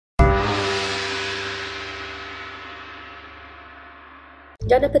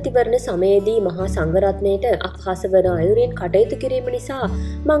ජනපතිවරණ සමයේදී මහා සංඝරත්නයට අපහාස වන අයුරින් කටයුතු කිරීම නිසා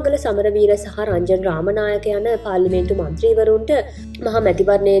මංගල සමරවීර සහ රංජන් රාමනායක යන පාර්ලිමේන්තු මන්ත්‍රීවරුන්ට මහා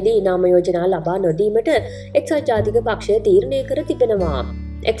මැතිවරණයේදී නාම යෝජනා ලබා නොදීමට එක්සත් ජාතික පක්ෂය තීරණය කර තිබෙනවා.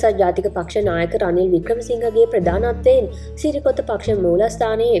 එක්සත් ජාතික පක්ෂ නායක රනිල් වික්‍රමසිංහගේ ප්‍රධානත්වයෙන් සිරිකොත පක්ෂ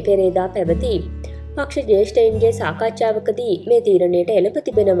මූලස්ථානයේ පෙරේදා පැවති පක්ෂ ජ්‍යෙෂ්ඨයින්ගේ සාකච්ඡාවකදී මේ තීරණයට එළඹ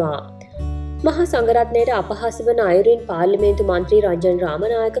තිබෙනවා. මහා සංඝරත්නයට අපහාස වන අයුරින් පාර්ලිමේන්තු මන්ත්‍රී රංජන්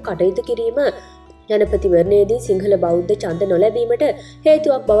රාමනායක කටයුතු කිරීම ජනපතිවරණයේදී සිංහල බෞද්ධ ඡන්ද නොලැබීමට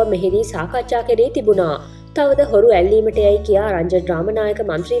හේතුවක් බව මෙහිදී සාකච්ඡා කෙරේ තිබුණා. තවද හොරු ඇල්ලීමට යයි කියා රංජන් රාමනායක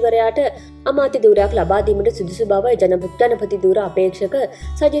මන්ත්‍රීවරයාට අමාත්‍ය ධූරයක් ලබා දීමට සුදුසු බව ජනපති ධූර අපේක්ෂක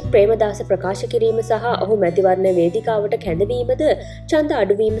සජිත් ප්‍රේමදාස ප්‍රකාශ කිරීම සහ ඔහු මැතිවරණ වේදිකාවට කැඳවීමද ඡන්ද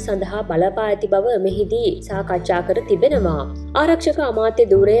අඩුවීම සඳහා බලපා ඇති බව මෙහිදී සාකච්ඡා කර තිබෙනවා. ආරක්ෂක අමාත්‍ය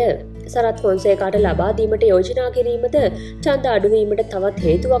ධූරය සරත් ෆොන්සේකාට ලබා දීමට යෝජනා කිරීමද ඡන්ද අඩුවීමට තවත්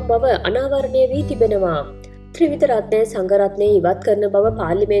හේතුවක් බව අනාවරණය වී තිබෙනවා. ත්‍රිවිධ රත්නය සංඝරත්නය ඉවත් කරන බව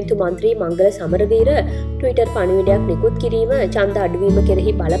පාර්ලිමේන්තු මන්ත්‍රී මංගල සමරවීර ට්විටර් පණිවිඩයක් නිකුත් කිරීම ඡන්ද අඩුවීම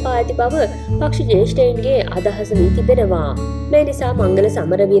කෙරෙහි බලපා ඇති බව පක්ෂ ජ්‍යෙෂ්ඨයින්ගේ අදහස වී තිබෙනවා. මේ නිසා මංගල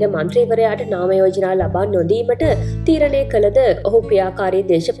සමරවීර මන්ත්‍රීවරයාට නාම යෝජනා ලබා නොදීමට තීරණය කළද ඔහු ක්‍රියාකාරී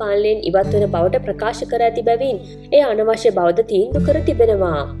දේශපාලනයෙන් ඉවත් වන බවට ප්‍රකාශ කර ඇති බැවින් එය අනවශ්‍ය බවද තීන්දුව කර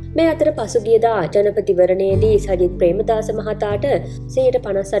තිබෙනවා. මේ අතර පසුගියදා ජනපතිවරණයේදී සජිත් ප්‍රේමදාස මහතාට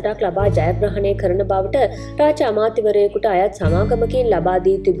 158ක් ලබා ජයග්‍රහණය කරන බවට රාජ්‍ය අමාත්‍යවරයෙකුට අයත් සමාගමකින් ලබා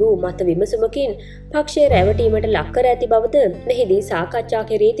දී තිබූ මත විමසුමකින් පක්ෂය රැවටීමට ලක් කර ඇති බවද මෙහිදී සාකච්ඡා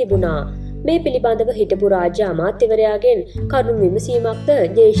කෙරී තිබුණා. මේ පිළිබඳව හිටපු රාජ්‍ය අමාත්‍යවරයාගෙන් කරුණු විමසීමක්ද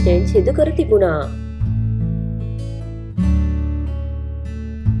ජ්‍යෙෂ්ඨයින් සිදු කර තිබුණා.